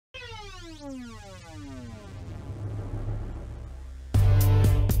Hello,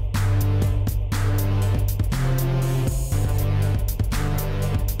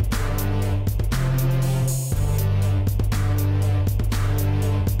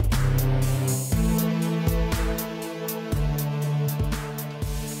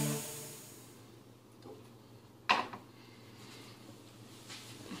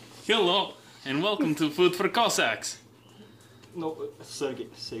 and welcome to Food for Cossacks. No, Sergey,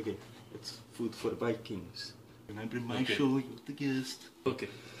 it's food for Vikings. Remember my Okay. show, you're the guest. Okay.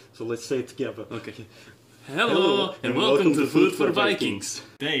 So let's say it together. Okay. Hello, and welcome to Food for Vikings.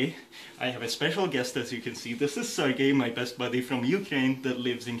 Today, I have a special guest, as you can see. This is Sergey, my best buddy from Ukraine that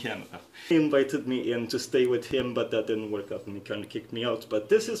lives in Canada. He invited me in to stay with him, but that didn't work out and he kind of kicked me out. But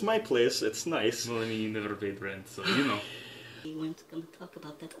this is my place, it's nice. Well, I mean, you never paid rent, so you know. We weren't going to talk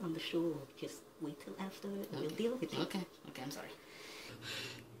about that on the show. Just wait till after. We'll deal with it. Okay, I'm sorry.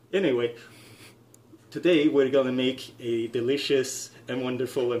 Anyway, today we're gonna make a delicious and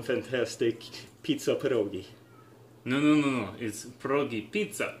wonderful and fantastic pizza pierogi. No. It's Perogi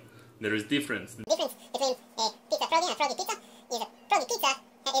Pizza. There is difference. The difference between a pizza pierogi and a pierogi pizza is a pierogi pizza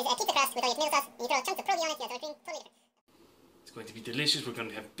is a pizza crust with all your tomato sauce, and you throw chunks of pierogi on it, you have something totally different. It's going to be delicious. We're going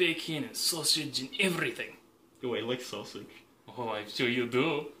to have bacon and sausage and everything. Oh, I like sausage. Oh, I'm sure you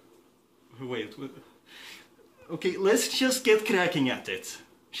do. Wait. Okay, let's just get cracking at it,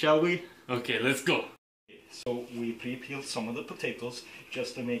 shall we? Okay, let's go. So we pre-peeled some of the potatoes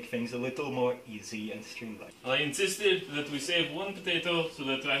just to make things a little more easy and streamlined. I insisted that we save one potato so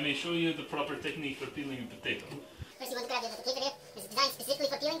that I may show you the proper technique for peeling a potato. First you want to grab the little paper here. It's designed specifically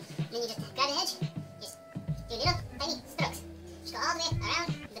for peeling. And then you just grab an edge, just do little tiny strokes. Just go all the way around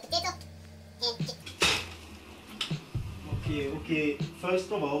the potato and just... Okay,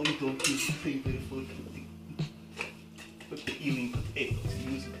 first of all you don't use the paper for peeling potatoes.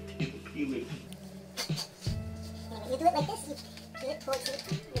 You use a potato peeler. You do it like this, you do it towards you.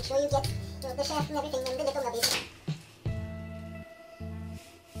 Make sure you get the shaft and everything and the little nubbies.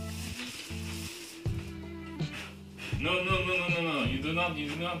 No. You do not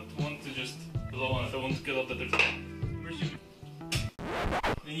want to just blow on it. I want to get all the dirt. Where's you?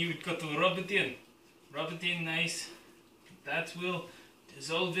 Then you got to rub it in. Rub it in nice. That will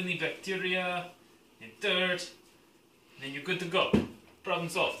dissolve any bacteria and dirt. Then you're good to go. Problem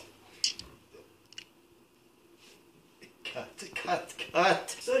solved. Cut.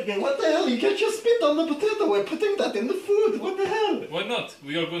 Sergey, what the hell? You can't just spit on the potato. We're putting that in the food. What the hell? Why not?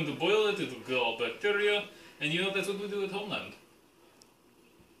 We are going to boil it. It will kill all bacteria. And you know that's what we do at Homeland.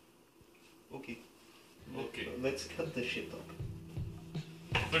 Okay. Okay. Let's cut this shit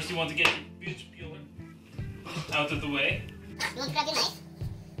up. First you want to get your bitch peeler out of the way. You want to grab your knife,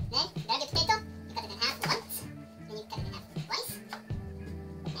 then you grab your potato, you cut it in half once, then you cut it in half twice,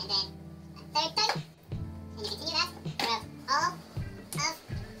 and then a third time, and you continue that throughout all of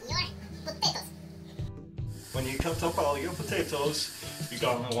your potatoes. When you cut up all your potatoes, you're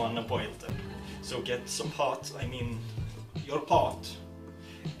gonna wanna boil them. So get some your pot,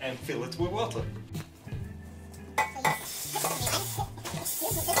 and fill it with water.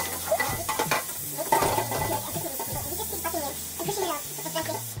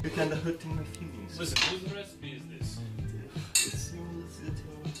 You're kinda hurting my feelings. Listen, whose recipe is this? It's yours.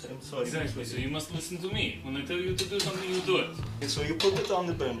 I'm sorry. Exactly, so you must listen to me. When I tell you to do something, you do it. So you put it on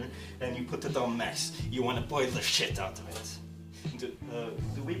the burner and you put it on max. You want to boil the shit out of it.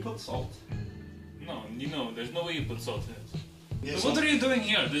 Do we put salt? No, there's no way you put salt in it. Yes, What are you doing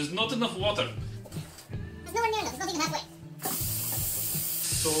here? There's not enough water. There's nowhere near enough, there's not even halfway.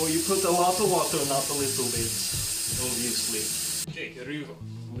 So you put a lot of water, not a little bit, obviously. Okay, here you go.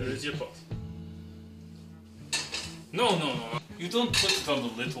 There is your pot. No. You don't put it on the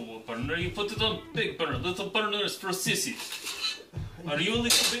little burner, you put it on big burner. Little burner is for sissies. Are you a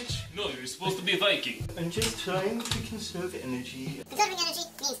little bitch? No, you're supposed to be a Viking. I'm just trying to conserve energy. Conserving energy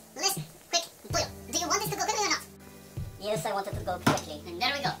means less quick boil. Do you want this to go quickly or not? Yes, I want it to go quickly. And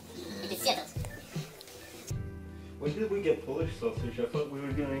there we go. It is settled. Why did we get Polish sausage? I thought we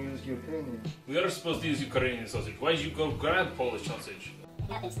were gonna use Ukrainian. We are supposed to use Ukrainian sausage. Why did you go grab Polish sausage? It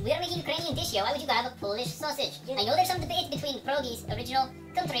happens. We are making Ukrainian dish here. Why would you grab a Polish sausage? I know there's some debate between Perogi's original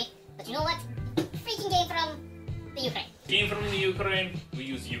country, but you know what? Freaking came from the Ukraine. Came from the Ukraine. We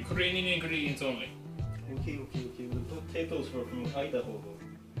use Ukrainian ingredients only. Okay. The potatoes were from Idaho.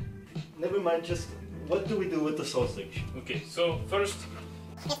 Never mind, just what do we do with the sausage? Okay, so first...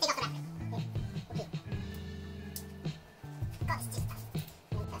 Let's take off the wrap. Okay. God, it's just tough.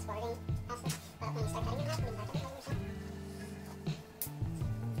 Fast forwarding also. But when you start cutting it out, when you start cutting it out,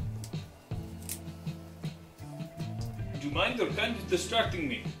 Do you mind? You're kind of distracting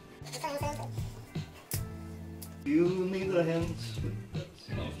me. You need a hand with that.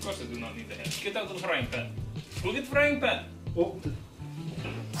 No, of course I do not need the hand. Get out of the frying pan. Go get the frying pan. Oh,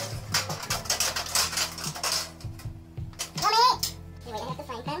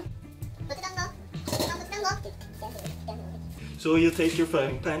 so you take your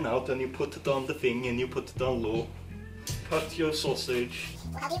frying pan out and you put it on the thing and you put it on low. Cut your sausage.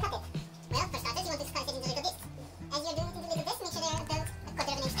 Well, how do you cut it? Well, for starters, you want to slice it into little bits. As you're doing it into little bits, make sure they're about a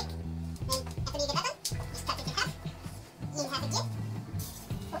quarter of an inch thick. Then, after you get that done, just cut it in half. In half again.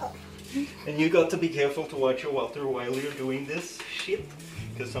 And you got to be careful to watch your water while you're doing this shit,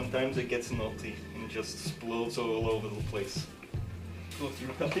 because sometimes it gets naughty and just explodes all over the place. So if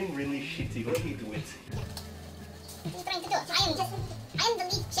you're cutting really shitty, let me do it. What are you trying to do? I am the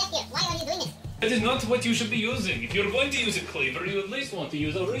lead chef here. Why are you doing this? That is not what you should be using. If you're going to use a cleaver, you at least want to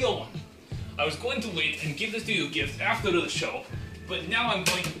use a real one. I was going to wait and give this to you gift after the show, but now I'm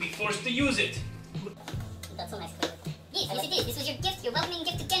going to be forced to use it. That's so nice cleaver. Yes, yes it is. This was your gift, your welcoming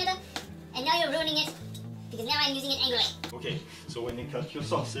gift to Canada, and now you're ruining it because now I'm using it angrily. Okay, so when you cut your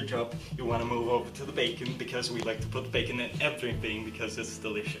sausage up, you want to move over to the bacon because we like to put bacon in everything because it's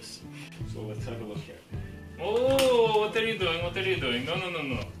delicious. So let's have a look here. Oh, what are you doing? What are you doing? No, no, no,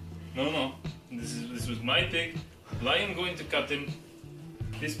 no. No, no. This was my pig. I am going to cut him.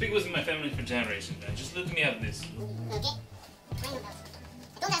 This pig was in my family for generations, man. Just let me have this. Okay. I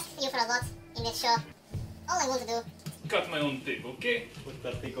don't ask you for a lot in this show. All I want to do... Cut my own pig, okay? Put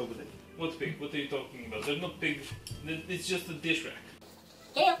that pig over there. What pig? What are you talking about? There's no pig. It's just a dish rack.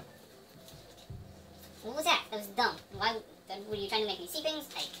 Kale! What was that? That was dumb. Why were you trying to make me see things?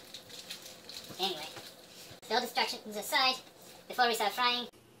 Like... Anyway. So all distractions aside, before we start frying...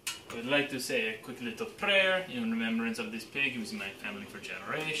 I would like to say a quick little prayer in remembrance of this pig. He was in my family for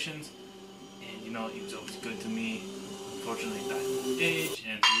generations. And, you know, he was always good to me. Unfortunately, he died of old age,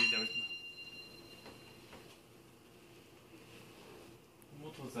 and there was...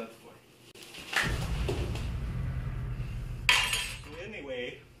 What was that for?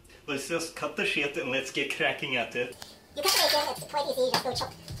 Anyway, let's just cut the shit and let's get cracking at it. You cut the bacon, it's quite easy, you just go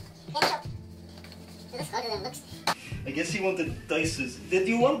chop. Then chop. It looks harder than it looks. I guess you wanted dices. Did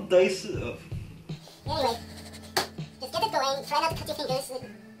you want dices? Oh. Anyway, just get it going, try not to cut your fingers.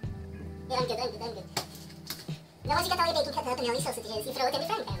 Yeah, I'm good. Now once you got all your bacon cut up and all your sausages, you throw it in the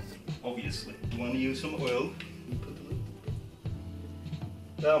frying pan. Obviously. You want to use some oil?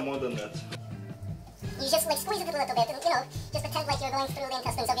 No, more than that. You just like squeeze it a little bit, and, you know, just pretend like you're going through the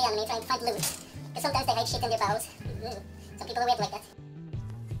intestines of the enemy trying to find loot. Because sometimes they hide shit in their bowels. Some people are weird like that.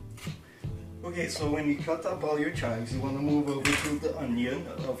 Okay, so when you cut up all your chives, you want to move over to the onion,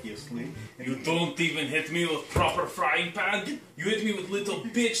 obviously. You don't even hit me with proper frying pan. You hit me with little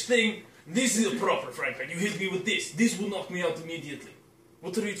bitch thing. This is a proper frying pan. You hit me with this. This will knock me out immediately.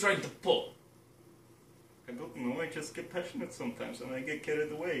 What are you trying to pull? I don't know, I just get passionate sometimes and I get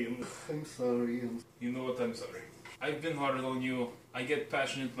carried away. I'm sorry. You know what, I'm sorry. I've been harder on you. I get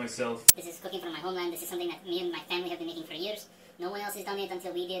passionate myself. This is cooking from my homeland. This is something that me and my family have been making for years. No one else has done it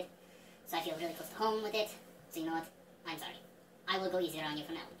until we did. So I feel really close to home with it. So you know what? I'm sorry. I will go easier on you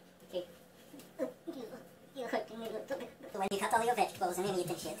from now on. Okay? So when you cut all your vegetables and your meat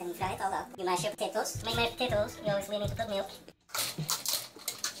and shit and you fry it all up, you mash your potatoes. To make mashed potatoes, you obviously need to put milk.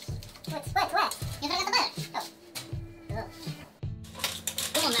 What? You forgot the butter. Oh.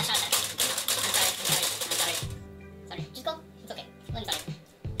 Come on, mash all that. I'm sorry. Sorry. Just go. It's okay. I'm sorry.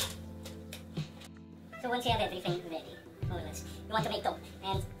 So once you have everything ready, more or less, you want to make dough.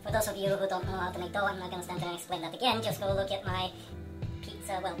 And for those of you who don't know how to make dough, I'm not going to stand there and explain that again. Just go look at my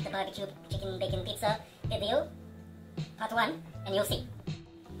pizza, well, the barbecue chicken bacon pizza video, part 1, and you'll see.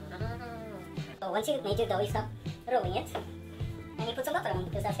 So once you've made your dough, you stop rolling it, and you put some butter on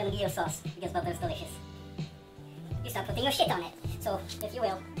because that's going to be your sauce, because butter is delicious. You start putting your shit on it. So, if you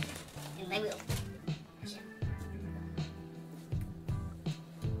will, and I will.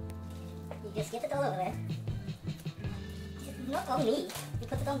 You just get it all over there. Not all meat. We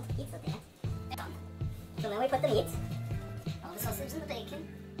put it on the pizza there. So now we put the meat, all the sausage and the bacon,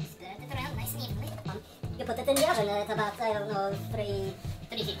 spread it around nice and evenly. You put it in the oven at about, I don't know,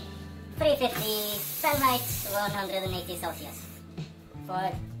 350 Fahrenheit, 180 Celsius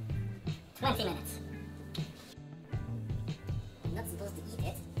for 20 minutes. I'm not supposed to eat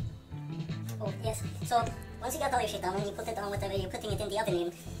it. Oh, yes. So once you got all your shit on and you put it on whatever you're putting it in the oven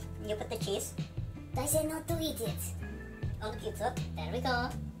in, you put the cheese. I said not to eat it. On the pizza. There we go.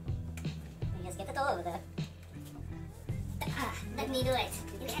 You just get it all over there. Let me do it.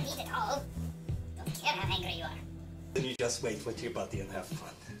 You can't eat it all. Don't care how angry you are. Then you just wait with your buddy and have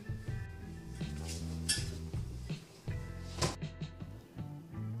fun.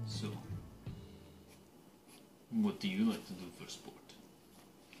 So What do you like to do for sport?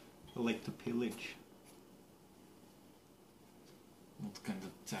 I like to pillage. What kind of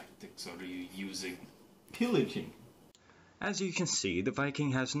tactics are you using? Pillaging. As you can see, the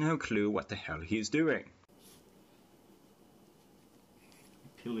Viking has no clue what the hell he's doing.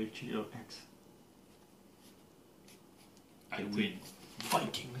 Pillage your ex. I win.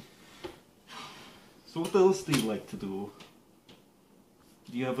 Viking. So what else do you like to do?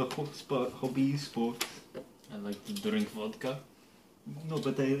 Do you have a hobby, sport? I like to drink vodka. No,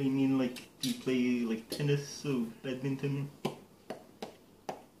 but I mean, like, do you play like tennis or badminton?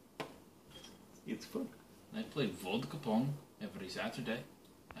 It's fun. I play vodka pong every Saturday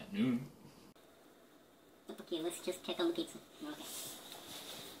at noon. Okay, let's just check on the pizza. Okay.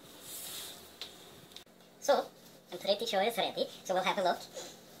 So, I'm pretty sure it's ready, so we'll have a look.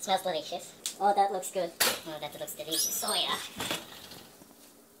 Smells delicious. Oh, that looks good. Oh, that looks delicious. Oh, yeah.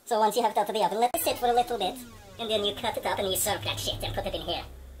 So once you have it out of the oven, let it sit for a little bit, and then you cut it up and you serve that shit and put it in here.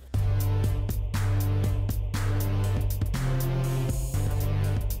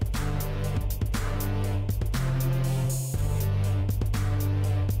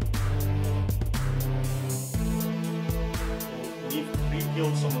 We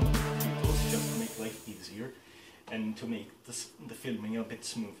built some of the potatoes just to make life easier and to make the filming a bit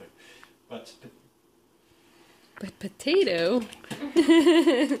smoother. But potato?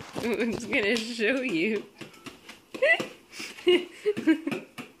 I'm just gonna show you.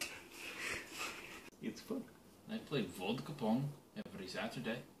 it's fun. I play vodka pong every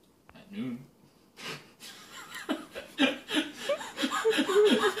Saturday at noon.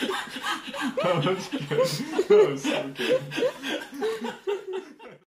 That was good. That was so good.